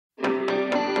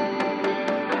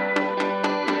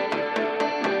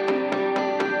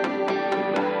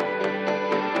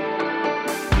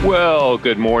Well,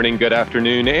 good morning, good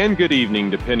afternoon, and good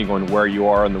evening, depending on where you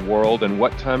are in the world and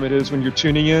what time it is when you're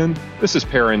tuning in. This is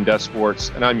Perrin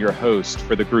Desports, and I'm your host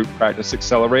for the Group Practice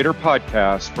Accelerator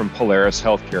podcast from Polaris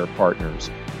Healthcare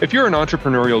Partners. If you're an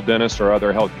entrepreneurial dentist or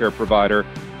other healthcare provider,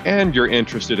 and you're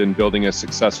interested in building a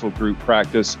successful group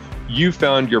practice, you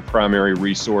found your primary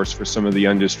resource for some of the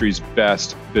industry's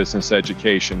best business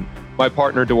education. My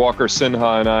partner, Diwakar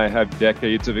Sinha, and I have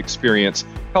decades of experience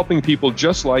helping people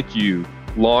just like you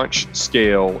launch,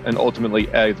 scale, and ultimately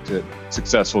exit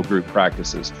successful group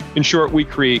practices. In short, we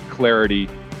create clarity,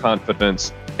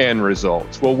 confidence, and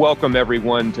results. Well, welcome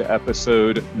everyone to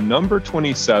episode number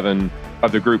 27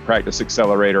 of the Group Practice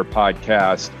Accelerator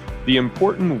podcast, the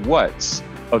important what's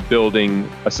of building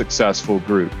a successful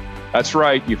group. That's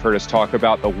right, you've heard us talk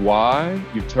about the why,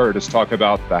 you've heard us talk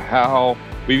about the how,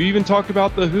 we've even talked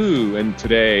about the who, and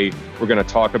today we're going to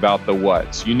talk about the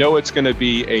what's. You know it's going to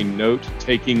be a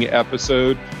note-taking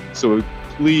episode, so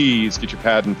please get your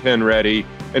pad and pen ready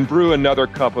and brew another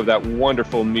cup of that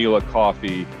wonderful Mila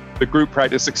coffee. The Group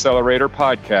Practice Accelerator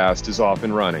podcast is off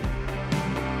and running.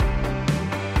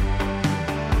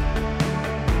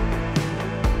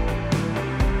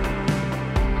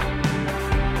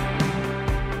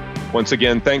 Once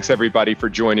again, thanks everybody for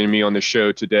joining me on the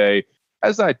show today.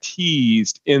 As I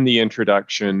teased in the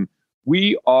introduction,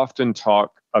 we often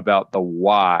talk about the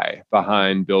why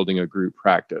behind building a group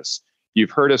practice. You've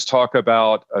heard us talk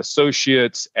about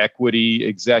associates, equity,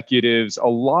 executives, a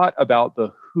lot about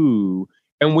the who,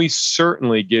 and we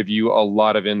certainly give you a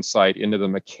lot of insight into the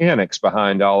mechanics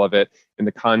behind all of it in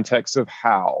the context of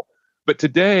how. But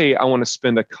today, I want to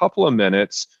spend a couple of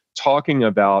minutes talking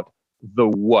about the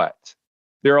what.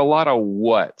 There are a lot of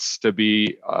what's to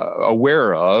be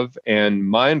aware of and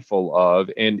mindful of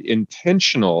and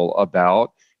intentional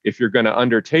about if you're going to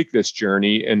undertake this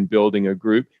journey in building a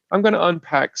group. I'm going to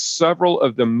unpack several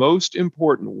of the most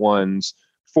important ones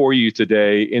for you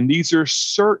today. And these are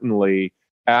certainly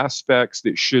aspects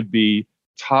that should be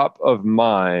top of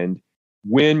mind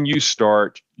when you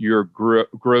start your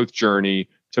growth journey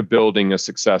to building a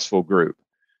successful group.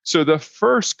 So the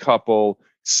first couple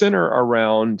center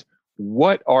around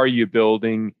what are you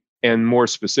building, and more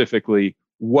specifically,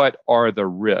 what are the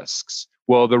risks?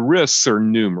 Well, the risks are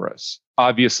numerous.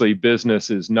 Obviously,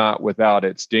 business is not without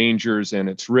its dangers and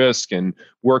its risk, and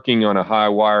working on a high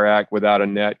wire act without a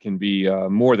net can be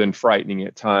more than frightening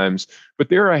at times. But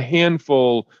there are a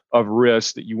handful of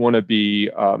risks that you want to be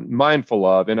mindful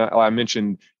of, and I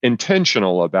mentioned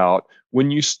intentional about when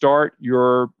you start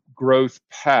your growth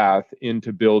path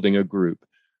into building a group.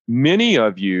 Many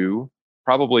of you,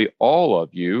 probably all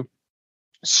of you,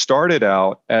 started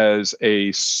out as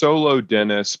a solo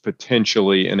dentist,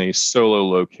 potentially in a solo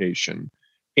location.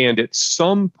 And at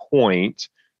some point,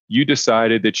 you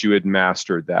decided that you had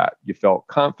mastered that. You felt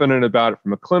confident about it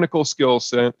from a clinical skill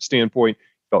standpoint,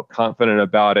 felt confident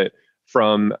about it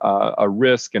from a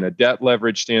risk and a debt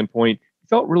leverage standpoint,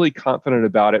 felt really confident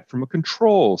about it from a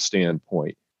control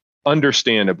standpoint,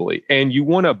 understandably. And you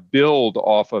want to build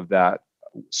off of that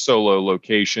solo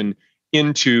location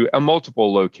into a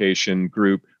multiple location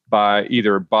group by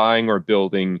either buying or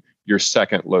building your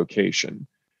second location.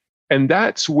 And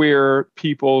that's where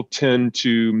people tend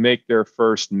to make their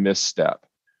first misstep.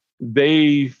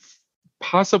 They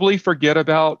possibly forget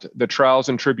about the trials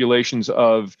and tribulations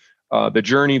of the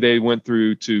journey they went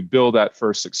through to build that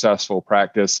first successful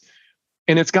practice.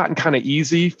 And it's gotten kind of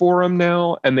easy for them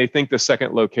now. And they think the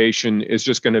second location is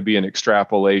just going to be an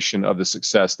extrapolation of the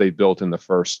success they built in the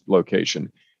first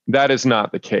location. That is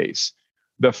not the case.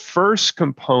 The first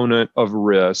component of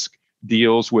risk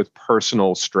deals with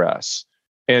personal stress.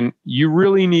 And you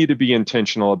really need to be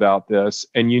intentional about this.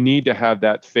 And you need to have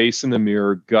that face in the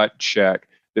mirror gut check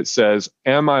that says,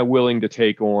 am I willing to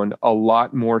take on a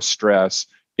lot more stress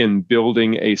in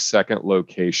building a second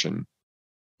location?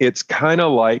 It's kind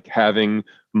of like having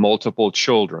multiple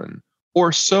children,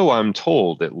 or so I'm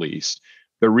told at least.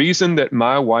 The reason that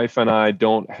my wife and I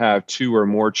don't have two or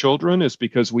more children is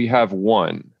because we have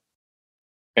one.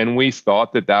 And we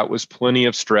thought that that was plenty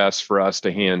of stress for us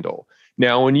to handle.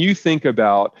 Now, when you think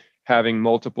about having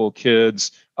multiple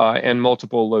kids and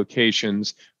multiple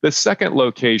locations, the second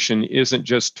location isn't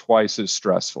just twice as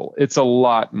stressful. It's a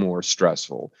lot more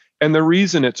stressful. And the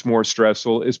reason it's more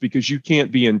stressful is because you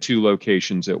can't be in two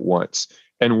locations at once.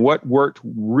 And what worked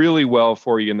really well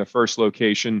for you in the first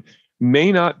location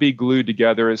may not be glued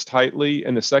together as tightly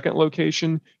in the second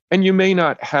location, and you may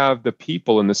not have the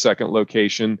people in the second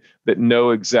location that know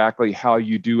exactly how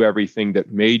you do everything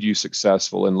that made you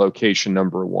successful in location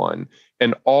number one.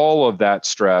 And all of that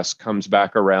stress comes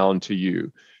back around to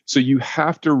you. So you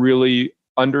have to really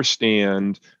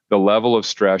understand the level of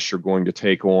stress you're going to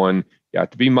take on. You have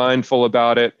to be mindful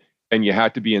about it, and you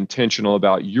have to be intentional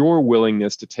about your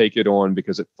willingness to take it on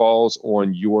because it falls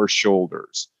on your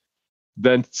shoulders.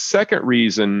 The second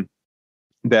reason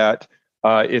that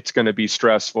it's going to be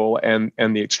stressful, and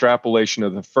the extrapolation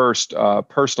of the first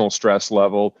personal stress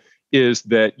level, is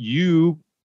that you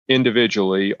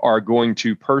individually are going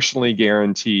to personally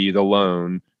guarantee the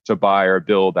loan to buy or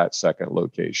build that second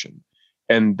location.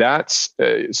 And that's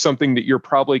something that you're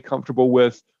probably comfortable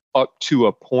with up to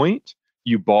a point.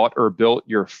 You bought or built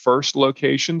your first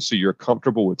location, so you're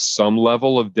comfortable with some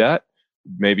level of debt.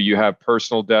 Maybe you have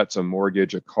personal debts, a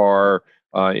mortgage, a car,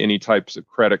 any types of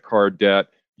credit card debt.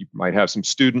 You might have some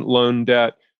student loan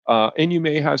debt, and you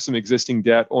may have some existing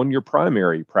debt on your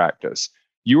primary practice.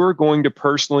 You are going to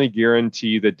personally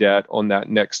guarantee the debt on that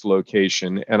next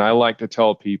location. And I like to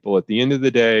tell people at the end of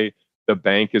the day, the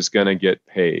bank is going to get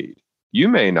paid. You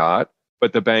may not,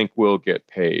 but the bank will get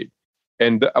paid.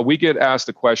 And we get asked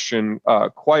the question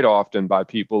quite often by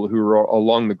people who are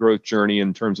along the growth journey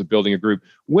in terms of building a group,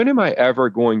 when am I ever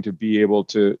going to be able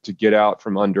to get out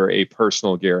from under a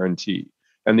personal guarantee?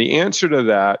 And the answer to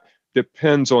that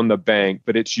depends on the bank,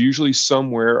 but it's usually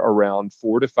somewhere around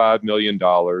 $4 to $5 million in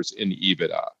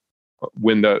EBITDA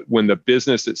when the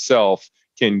business itself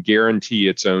can guarantee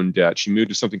its own debt. You move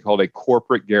to something called a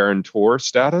corporate guarantor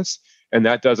status, and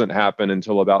that doesn't happen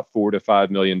until about $4 to $5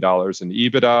 million in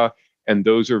EBITDA. And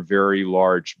those are very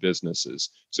large businesses.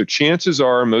 So chances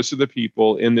are most of the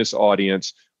people in this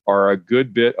audience are a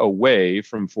good bit away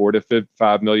from $4 to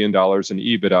 $5 million in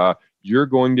EBITDA. You're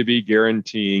going to be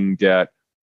guaranteeing debt,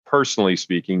 personally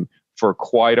speaking, for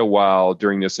quite a while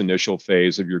during this initial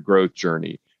phase of your growth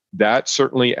journey. That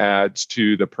certainly adds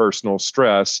to the personal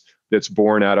stress that's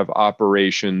born out of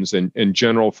operations and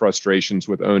general frustrations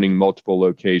with owning multiple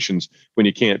locations when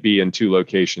you can't be in two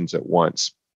locations at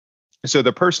once. So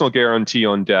the personal guarantee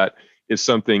on debt is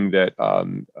something that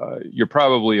you're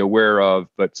probably aware of,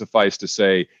 but suffice to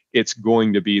say, it's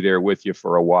going to be there with you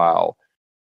for a while.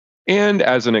 And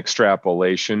as an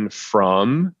extrapolation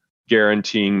from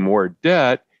guaranteeing more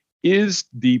debt is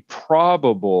the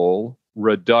probable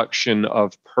reduction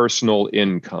of personal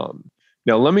income.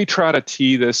 Now, let me try to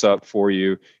tee this up for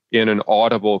you in an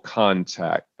audible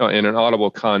context.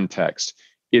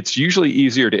 It's usually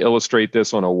easier to illustrate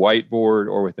this on a whiteboard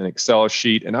or with an Excel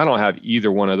sheet, and I don't have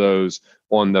either one of those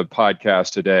on the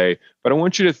podcast today, but I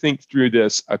want you to think through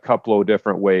this a couple of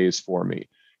different ways for me.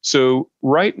 So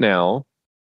right now,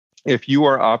 if you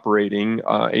are operating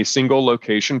a single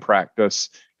location practice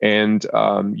and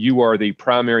you are the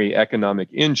primary economic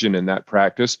engine in that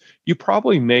practice, you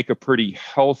probably make a pretty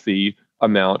healthy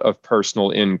amount of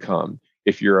personal income.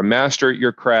 If you're a master at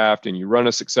your craft and you run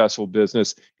a successful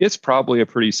business, it's probably a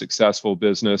pretty successful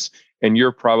business, and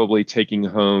you're probably taking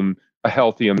home a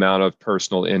healthy amount of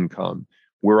personal income.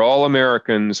 We're all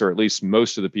Americans, or at least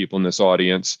most of the people in this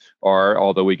audience are,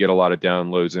 although we get a lot of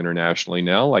downloads internationally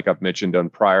now, like I've mentioned on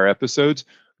prior episodes.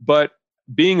 But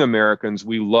being Americans,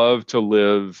 we love to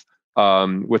live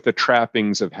with the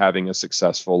trappings of having a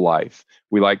successful life.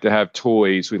 We like to have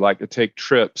toys. We like to take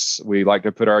trips. We like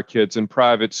to put our kids in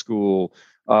private school.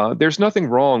 There's nothing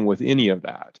wrong with any of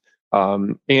that.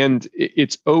 And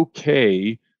it's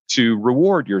okay to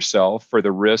reward yourself for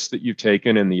the risks that you've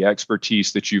taken and the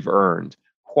expertise that you've earned.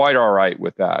 Quite all right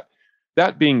with that.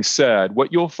 That being said,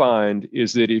 what you'll find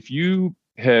is that if you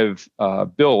have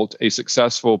built a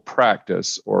successful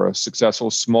practice or a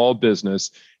successful small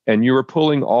business, and you are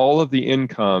pulling all of the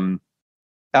income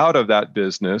out of that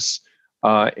business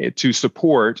to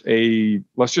support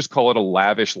let's just call it a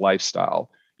lavish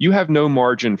lifestyle, you have no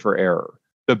margin for error.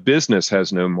 The business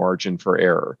has no margin for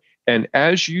error. And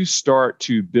as you start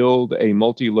to build a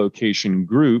multi-location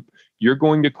group, you're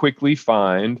going to quickly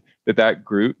find that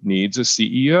group needs a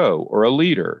CEO or a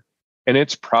leader. And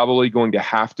it's probably going to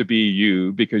have to be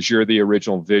you because you're the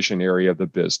original visionary of the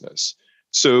business.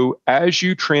 So as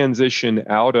you transition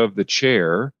out of the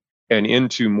chair and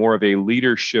into more of a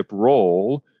leadership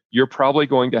role, you're probably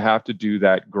going to have to do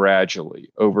that gradually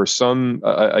over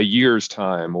a year's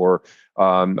time or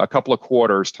a couple of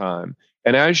quarters' time.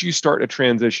 And as you start to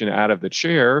transition out of the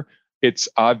chair, it's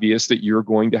obvious that you're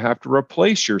going to have to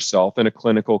replace yourself in a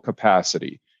clinical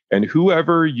capacity. And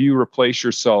whoever you replace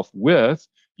yourself with,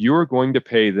 you're going to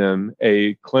pay them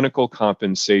a clinical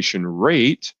compensation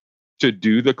rate to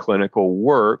do the clinical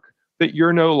work that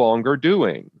you're no longer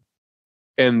doing.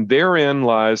 And therein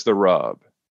lies the rub.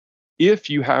 If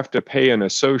you have to pay an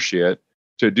associate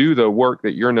to do the work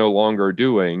that you're no longer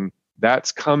doing,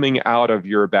 that's coming out of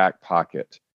your back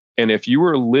pocket. And if you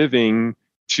are living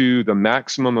to the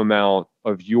maximum amount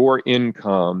of your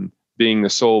income being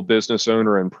the sole business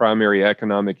owner and primary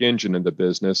economic engine of the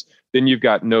business, then you've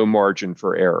got no margin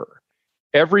for error.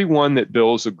 Everyone that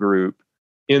builds a group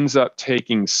ends up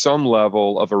taking some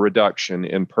level of a reduction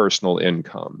in personal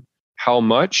income. How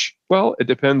much? Well, it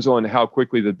depends on how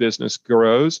quickly the business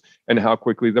grows and how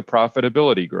quickly the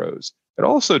profitability grows. It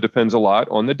also depends a lot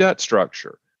on the debt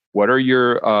structure. What are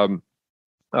your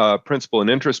principal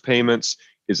and interest payments?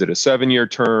 Is it a 7-year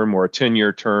term or a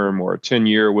 10-year term or a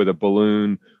 10-year with a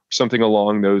balloon, something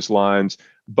along those lines?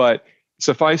 But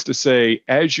suffice to say,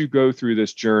 as you go through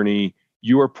this journey,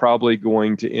 you are probably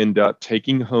going to end up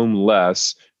taking home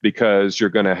less because you're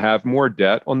going to have more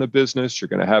debt on the business. You're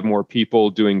going to have more people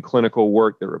doing clinical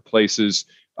work that replaces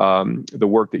the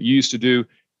work that you used to do.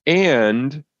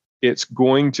 And it's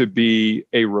going to be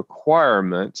a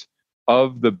requirement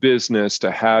of the business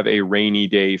to have a rainy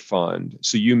day fund.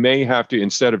 So you may have to,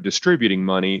 instead of distributing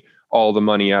money, all the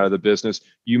money out of the business,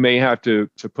 you may have to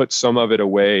put some of it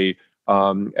away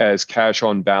as cash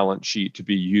on balance sheet to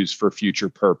be used for future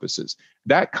purposes.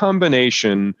 That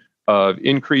combination of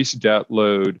increased debt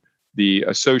load, the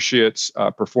associates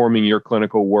performing your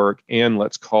clinical work, and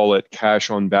let's call it cash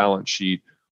on balance sheet,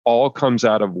 all comes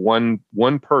out of one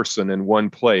person in one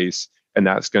place, and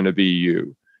that's going to be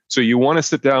you. So you want to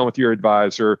sit down with your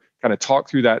advisor, kind of talk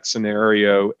through that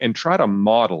scenario, and try to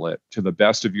model it to the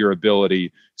best of your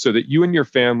ability so that you and your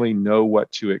family know what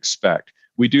to expect.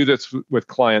 We do this with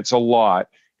clients a lot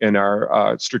in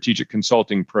our strategic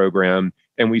consulting program,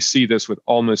 and we see this with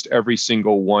almost every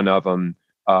single one of them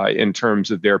in terms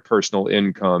of their personal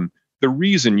income. The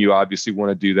reason you obviously want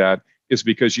to do that is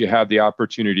because you have the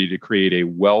opportunity to create a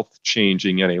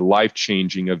wealth-changing and a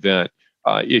life-changing event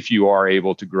if you are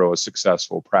able to grow a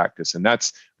successful practice. And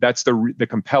that's the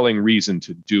compelling reason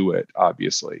to do it,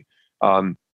 obviously.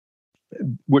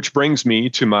 Which brings me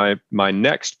to my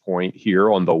next point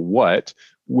here on the what,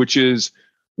 which is,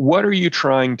 what are you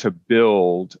trying to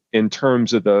build in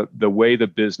terms of the way the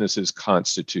business is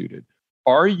constituted?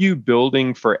 Are you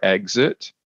building for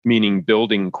exit, meaning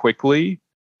building quickly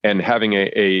and having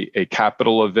a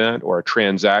capital event or a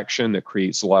transaction that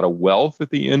creates a lot of wealth at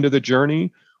the end of the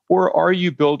journey? Or are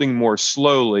you building more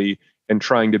slowly and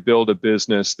trying to build a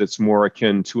business that's more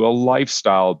akin to a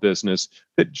lifestyle business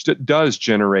that does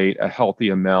generate a healthy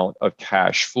amount of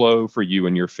cash flow for you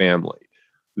and your family?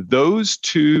 Those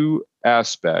two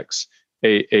aspects,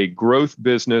 a growth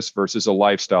business versus a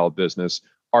lifestyle business,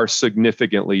 are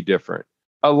significantly different.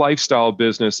 A lifestyle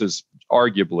business is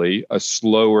arguably a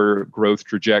slower growth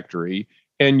trajectory,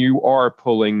 and you are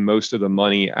pulling most of the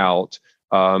money out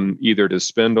either to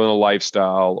spend on a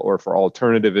lifestyle or for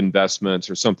alternative investments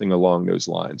or something along those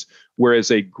lines.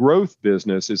 Whereas a growth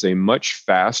business is a much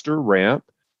faster ramp.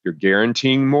 You're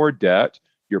guaranteeing more debt.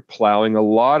 You're plowing a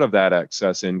lot of that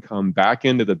excess income back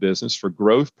into the business for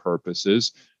growth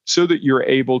purposes so that you're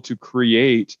able to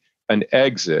create an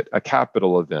exit, a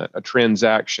capital event, a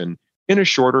transaction in a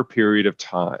shorter period of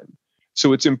time.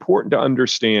 So it's important to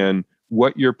understand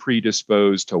what you're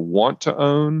predisposed to want to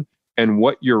own and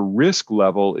what your risk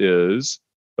level is,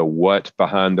 the what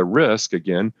behind the risk,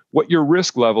 again, what your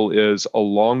risk level is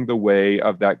along the way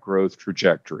of that growth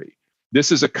trajectory.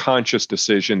 This is a conscious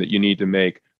decision that you need to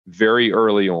make very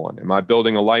early on. Am I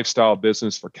building a lifestyle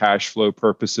business for cash flow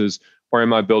purposes, or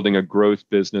am I building a growth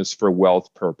business for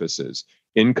wealth purposes?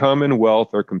 Income and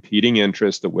wealth are competing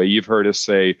interests, the way you've heard us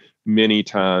say many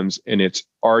times, and it's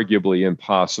arguably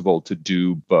impossible to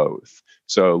do both.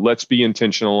 So let's be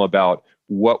intentional about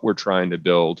what we're trying to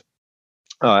build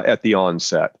at the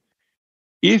onset.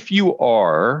 If you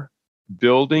are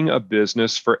building a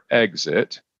business for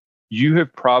exit, you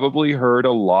have probably heard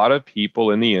a lot of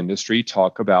people in the industry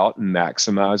talk about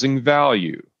maximizing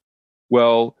value.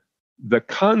 Well, the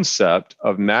concept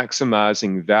of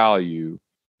maximizing value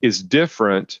is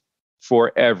different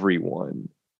for everyone.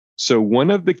 So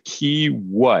one of the key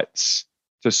what's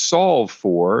to solve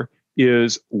for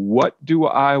is, what do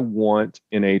I want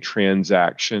in a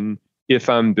transaction if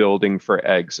I'm building for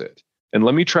exit? And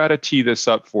let me try to tee this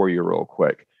up for you real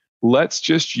quick. Let's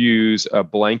just use a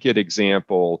blanket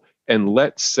example, and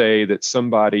let's say that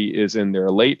somebody is in their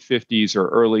late 50s or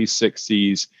early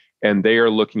 60s, and they are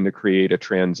looking to create a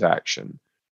transaction.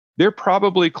 They're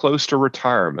probably close to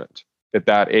retirement at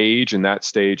that age and that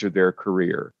stage of their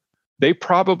career. They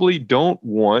probably don't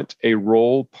want a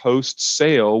role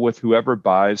post-sale with whoever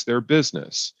buys their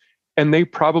business. And they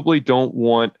probably don't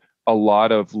want a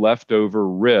lot of leftover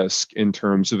risk in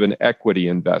terms of an equity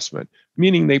investment,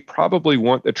 meaning they probably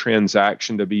want the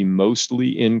transaction to be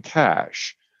mostly in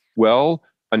cash. Well,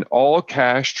 an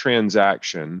all-cash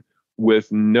transaction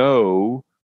with no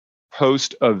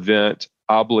post-event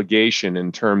obligation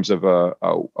in terms of a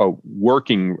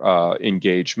working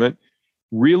engagement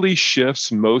really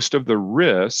shifts most of the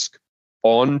risk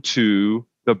onto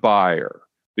the buyer,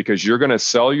 because you're going to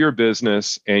sell your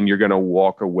business and you're going to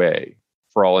walk away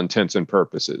for all intents and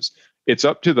purposes. It's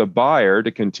up to the buyer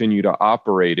to continue to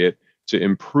operate it, to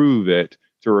improve it,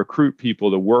 to recruit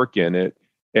people to work in it,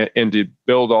 and to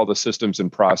build all the systems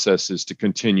and processes to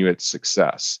continue its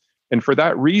success. And for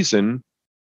that reason,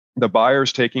 the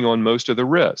buyer's taking on most of the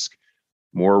risk.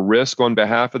 More risk on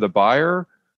behalf of the buyer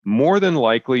more than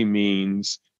likely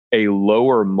means a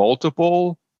lower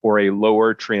multiple or a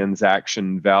lower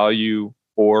transaction value,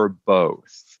 or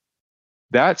both.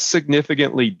 That's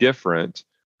significantly different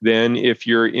than if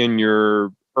you're in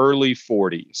your early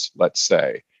 40s, let's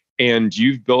say, and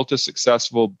you've built a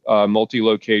successful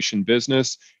multi-location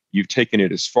business. You've taken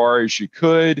it as far as you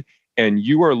could, and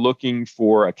you are looking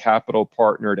for a capital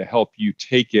partner to help you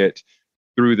take it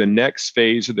through the next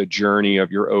phase of the journey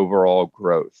of your overall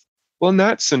growth. Well, in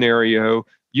that scenario,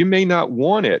 you may not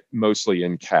want it mostly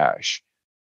in cash.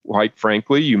 Quite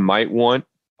frankly, you might want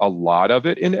a lot of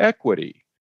it in equity.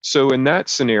 So in that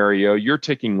scenario, you're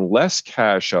taking less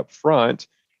cash up front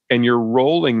and you're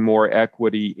rolling more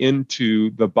equity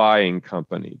into the buying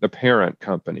company, the parent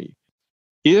company.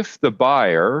 If the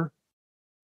buyer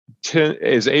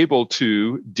is able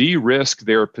to de-risk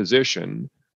their position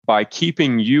by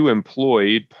keeping you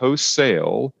employed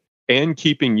post-sale and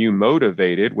keeping you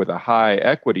motivated with a high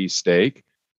equity stake,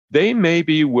 they may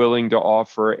be willing to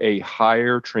offer a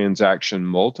higher transaction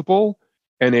multiple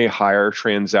and a higher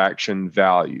transaction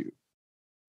value.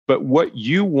 But what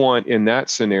you want in that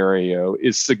scenario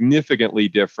is significantly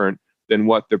different than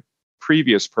what the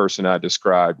previous person I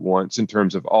described wants in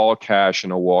terms of all cash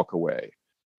and a walk away.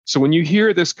 So when you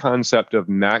hear this concept of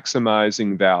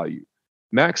maximizing value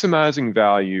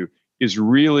is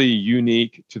really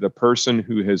unique to the person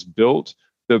who has built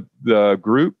the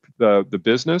group, the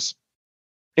business,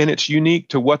 and it's unique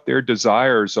to what their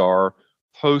desires are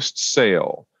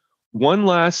post-sale. One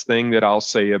last thing that I'll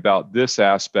say about this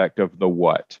aspect of the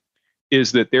what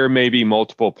is that there may be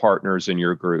multiple partners in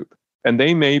your group, and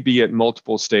they may be at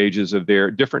multiple stages of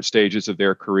different stages of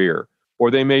their career, or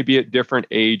they may be at different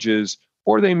ages,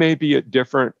 or they may be at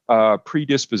different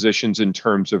predispositions in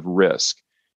terms of risk.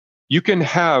 You can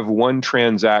have one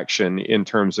transaction in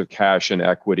terms of cash and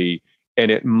equity,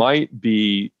 and it might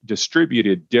be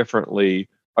distributed differently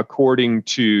according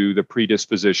to the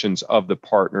predispositions of the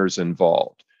partners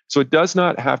involved. So it does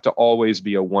not have to always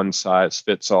be a one size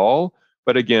fits all.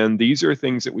 But again, these are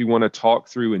things that we want to talk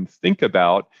through and think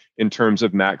about in terms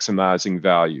of maximizing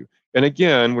value. And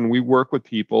again, when we work with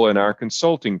people in our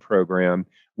consulting program,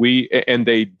 and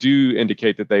they do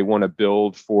indicate that they want to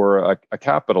build for a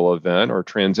capital event or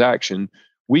transaction,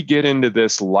 we get into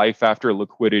this life after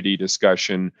liquidity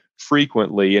discussion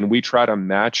frequently, and we try to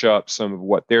match up some of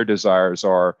what their desires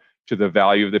are to the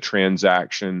value of the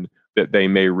transaction that they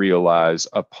may realize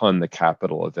upon the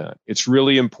capital event. It's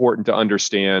really important to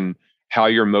understand how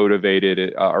you're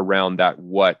motivated around that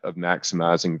what of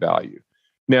maximizing value.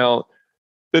 Now,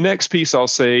 the next piece I'll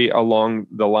say along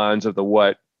the lines of the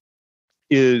what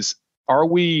is, do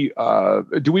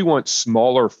we want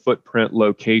smaller footprint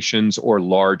locations or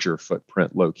larger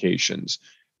footprint locations?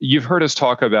 You've heard us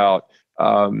talk about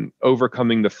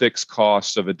overcoming the fixed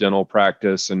costs of a dental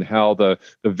practice and how the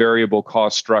variable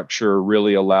cost structure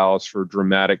really allows for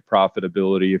dramatic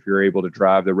profitability if you're able to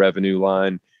drive the revenue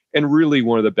line. And really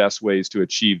one of the best ways to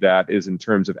achieve that is in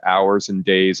terms of hours and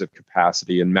days of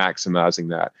capacity and maximizing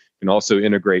that. You can also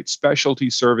integrate specialty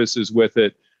services with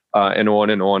it, and on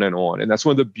and on and on. And that's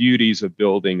one of the beauties of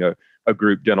building a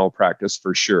group dental practice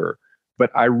for sure.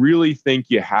 But I really think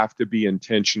you have to be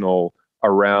intentional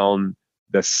around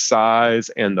the size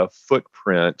and the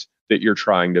footprint that you're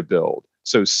trying to build.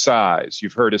 So size,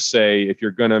 you've heard us say, if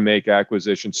you're going to make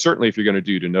acquisitions, certainly if you're going to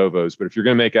do de novos, but if you're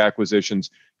going to make acquisitions,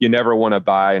 you never want to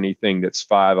buy anything that's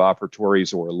 5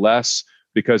 operatories or less,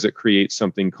 because it creates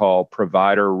something called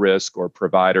provider risk or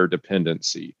provider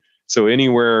dependency. So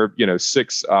anywhere,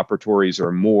 6 operatories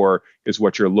or more is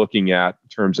what you're looking at in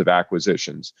terms of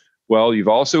acquisitions. Well, you've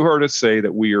also heard us say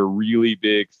that we are really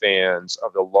big fans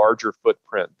of the larger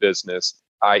footprint business,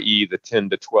 i.e. the 10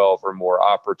 to 12 or more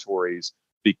operatories,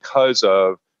 because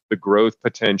of the growth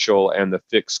potential and the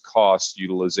fixed cost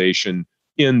utilization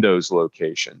in those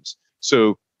locations.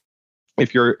 So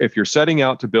if you're setting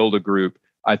out to build a group,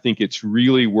 I think it's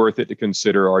really worth it to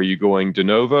consider, are you going de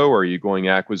novo, or are you going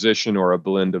acquisition, or a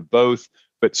blend of both?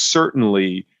 But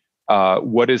certainly,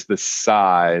 what is the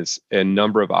size and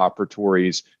number of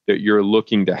operatories that you're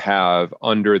looking to have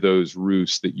under those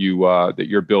roofs that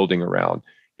you're building around?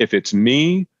 If it's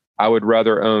me, I would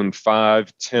rather own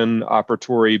 5, 10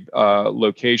 operatory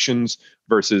locations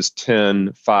versus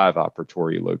 10 5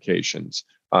 operatory locations.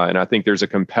 And I think there's a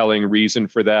compelling reason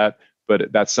for that,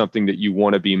 but that's something that you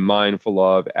want to be mindful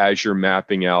of as you're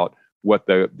mapping out what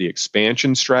the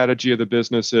expansion strategy of the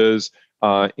business is,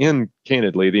 and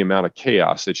candidly, the amount of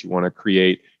chaos that you want to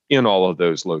create in all of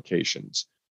those locations.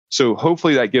 So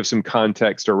hopefully that gives some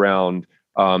context around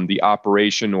the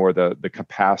operation or the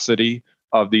capacity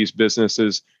of these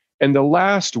businesses. And the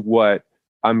last what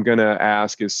I'm going to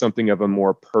ask is something of a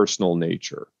more personal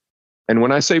nature. And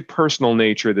when I say personal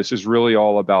nature, this is really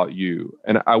all about you.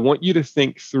 And I want you to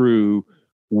think through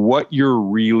what you're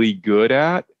really good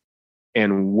at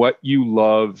and what you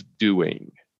love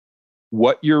doing.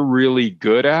 What you're really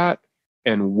good at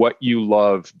and what you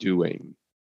love doing.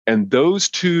 And those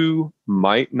two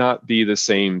might not be the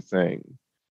same thing.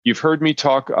 You've heard me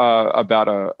talk about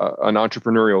an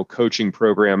entrepreneurial coaching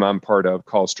program I'm part of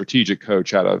called Strategic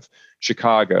Coach out of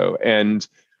Chicago. And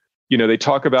they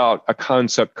talk about a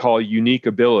concept called unique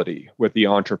ability with the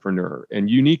entrepreneur. And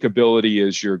unique ability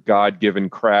is your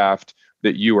God-given craft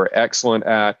that you are excellent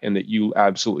at and that you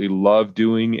absolutely love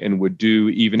doing and would do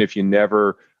even if you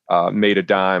never made a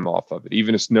dime off of it,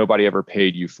 even if nobody ever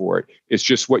paid you for it. It's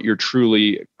just what you're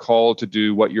truly called to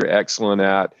do, what you're excellent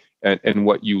at, and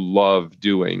what you love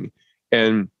doing.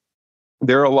 And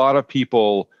there are a lot of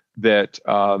people that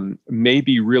may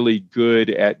be really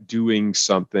good at doing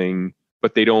something,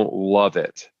 but they don't love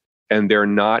it. And they're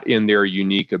not in their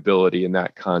unique ability in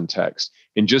that context.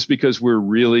 And just because we're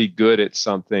really good at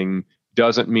something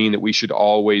doesn't mean that we should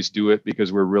always do it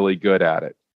because we're really good at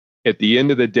it. At the end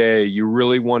of the day, you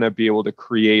really want to be able to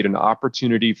create an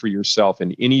opportunity for yourself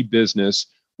in any business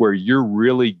where you're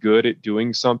really good at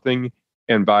doing something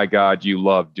and by God, you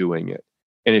love doing it.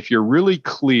 And if you're really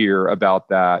clear about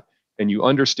that and you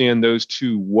understand those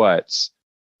two whats,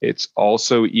 it's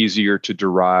also easier to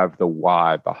derive the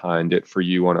why behind it for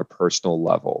you on a personal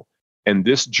level. And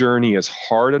this journey is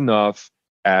hard enough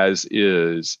as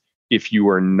is if you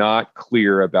are not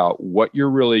clear about what you're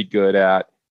really good at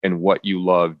and what you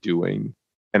love doing.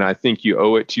 And I think you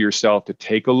owe it to yourself to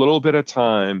take a little bit of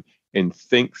time and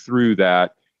think through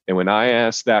that. And when I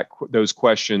ask those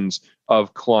questions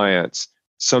of clients,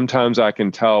 sometimes I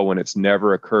can tell when it's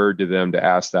never occurred to them to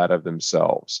ask that of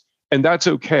themselves. And that's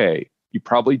okay. You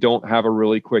probably don't have a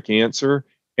really quick answer,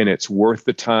 and it's worth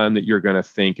the time that you're going to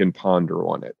think and ponder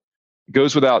on it. It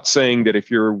goes without saying that if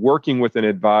you're working with an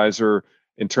advisor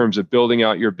in terms of building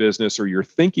out your business, or you're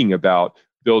thinking about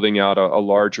building out a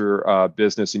larger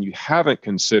business and you haven't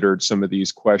considered some of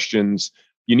these questions,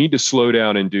 you need to slow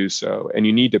down and do so. And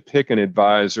you need to pick an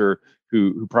advisor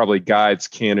who probably guides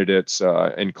candidates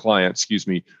and clients,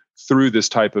 through this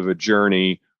type of a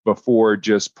journey before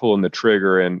just pulling the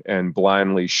trigger and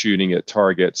blindly shooting at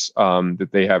targets that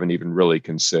they haven't even really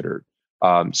considered.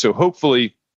 So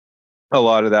hopefully a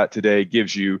lot of that today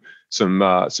gives you some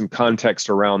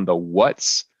context around the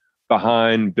what's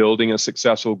behind building a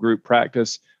successful group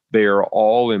practice. They are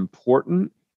all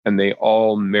important and they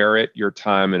all merit your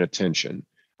time and attention.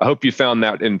 I hope you found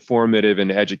that informative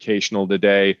and educational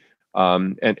today.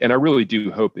 And I really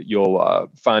do hope that you'll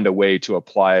find a way to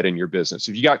apply it in your business.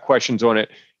 If you got questions on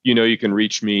it, you can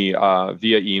reach me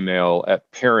via email at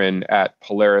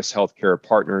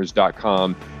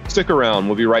perrin@polarishealthcarepartners.com. Stick around.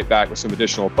 We'll be right back with some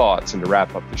additional thoughts and to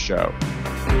wrap up the show.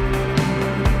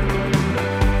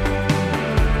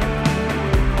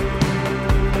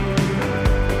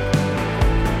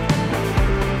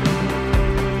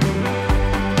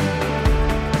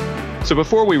 So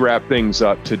before we wrap things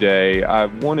up today, I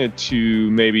wanted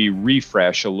to maybe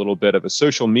refresh a little bit of a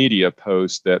social media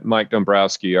post that Mike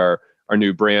Dombrowski, our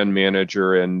new brand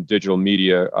manager and digital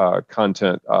media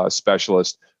content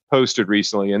specialist, posted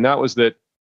recently. And that was that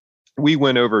we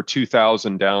went over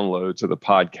 2,000 downloads of the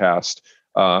podcast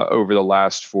over the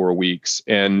last 4 weeks.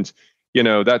 And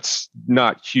that's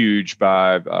not huge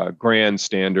by grand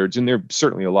standards. And there are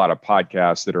certainly a lot of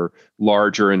podcasts that are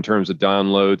larger in terms of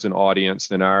downloads and audience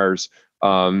than ours.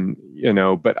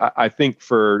 But I think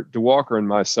for DeWalker and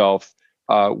myself,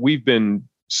 we've been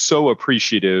so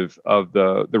appreciative of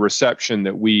the reception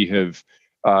that we have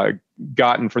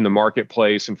gotten from the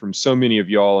marketplace and from so many of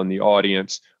y'all in the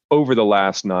audience over the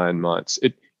last 9 months.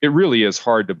 It really is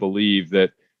hard to believe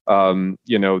that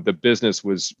the business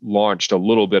was launched a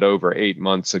little bit over 8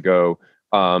 months ago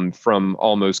from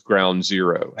almost ground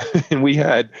zero. And we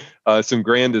had some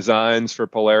grand designs for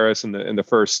Polaris in the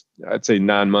first, I'd say,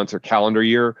 9 months or calendar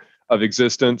year of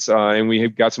existence. And we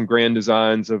have got some grand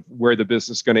designs of where the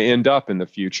business is going to end up in the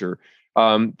future.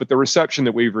 But the reception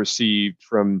that we've received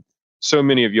from so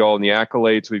many of y'all in the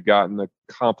accolades we've gotten, the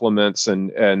compliments and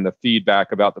the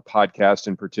feedback about the podcast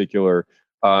in particular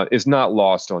is not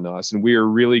lost on us. And we are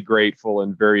really grateful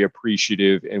and very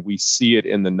appreciative, and we see it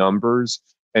in the numbers.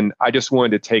 And I just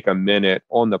wanted to take a minute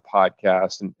on the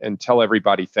podcast and tell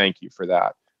everybody thank you for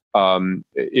that.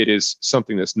 It is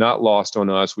something that's not lost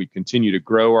on us. We continue to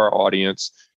grow our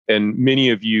audience, and many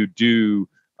of you do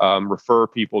refer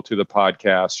people to the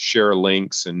podcast, share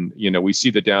links, and we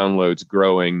see the downloads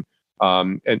growing.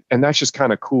 And that's just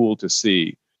kind of cool to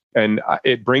see. And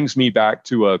it brings me back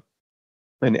to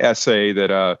an essay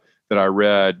that I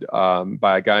read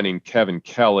by a guy named Kevin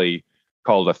Kelly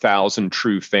called 1,000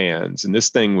 True Fans. And this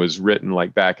thing was written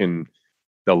like back in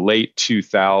the late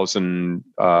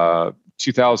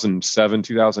 2007,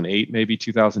 2008, maybe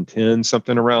 2010,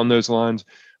 something around those lines.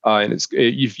 And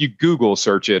if you Google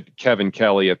search it, Kevin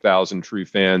Kelly, 1,000 True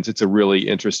Fans, it's a really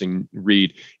interesting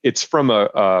read. It's from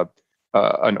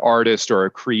an artist or a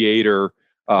creator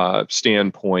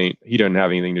standpoint. He doesn't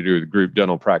have anything to do with group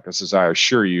dental practices, I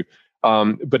assure you.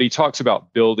 But he talks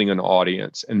about building an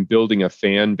audience and building a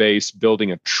fan base,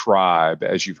 building a tribe,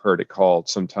 as you've heard it called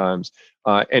sometimes.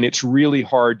 And it's really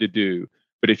hard to do.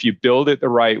 But if you build it the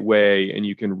right way and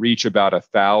you can reach about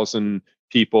 1,000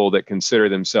 people that consider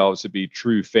themselves to be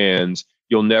true fans,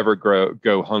 you'll never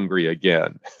go hungry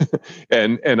again.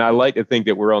 and I like to think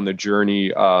that we're on the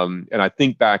journey. And I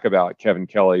think back about Kevin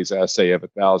Kelly's essay of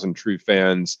 1,000 True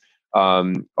Fans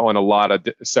on a lot of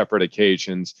separate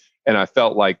occasions. And I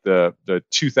felt like the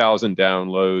 2,000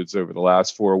 downloads over the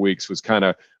last 4 weeks was kind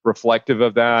of reflective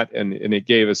of that. And it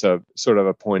gave us a sort of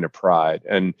a point of pride.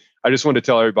 And I just want to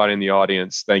tell everybody in the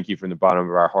audience, thank you from the bottom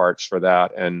of our hearts for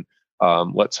that. And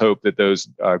let's hope that those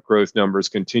growth numbers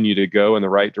continue to go in the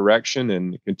right direction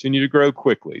and continue to grow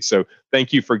quickly. So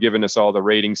thank you for giving us all the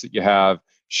ratings that you have,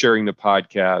 sharing the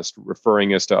podcast,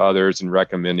 referring us to others, and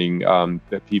recommending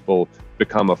that people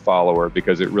become a follower,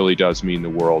 because it really does mean the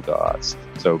world to us.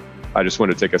 So I just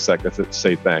want to take a second to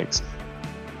say thanks.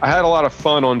 I had a lot of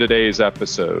fun on today's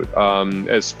episode.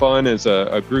 As fun as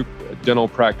a group dental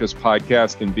practice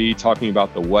podcast can be, talking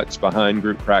about the what's behind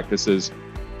group practices.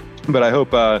 But I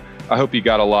hope you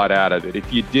got a lot out of it.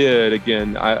 If you did,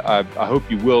 again, I hope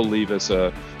you will leave us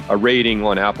a rating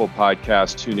on Apple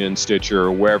Podcasts, TuneIn, Stitcher,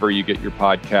 or wherever you get your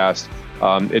podcast.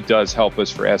 It does help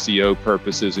us for SEO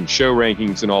purposes and show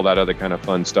rankings and all that other kind of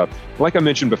fun stuff. Like I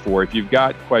mentioned before, if you've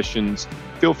got questions,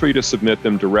 feel free to submit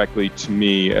them directly to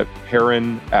me at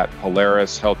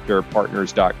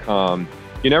Perrin@PolarisHealthcarePartners.com.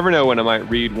 You never know when I might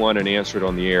read one and answer it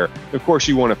on the air. Of course,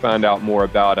 you want to find out more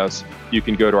about us, you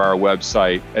can go to our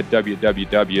website at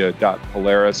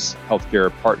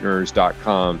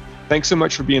www.PolarisHealthcarePartners.com. Thanks so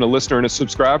much for being a listener and a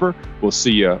subscriber. We'll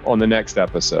see you on the next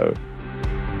episode.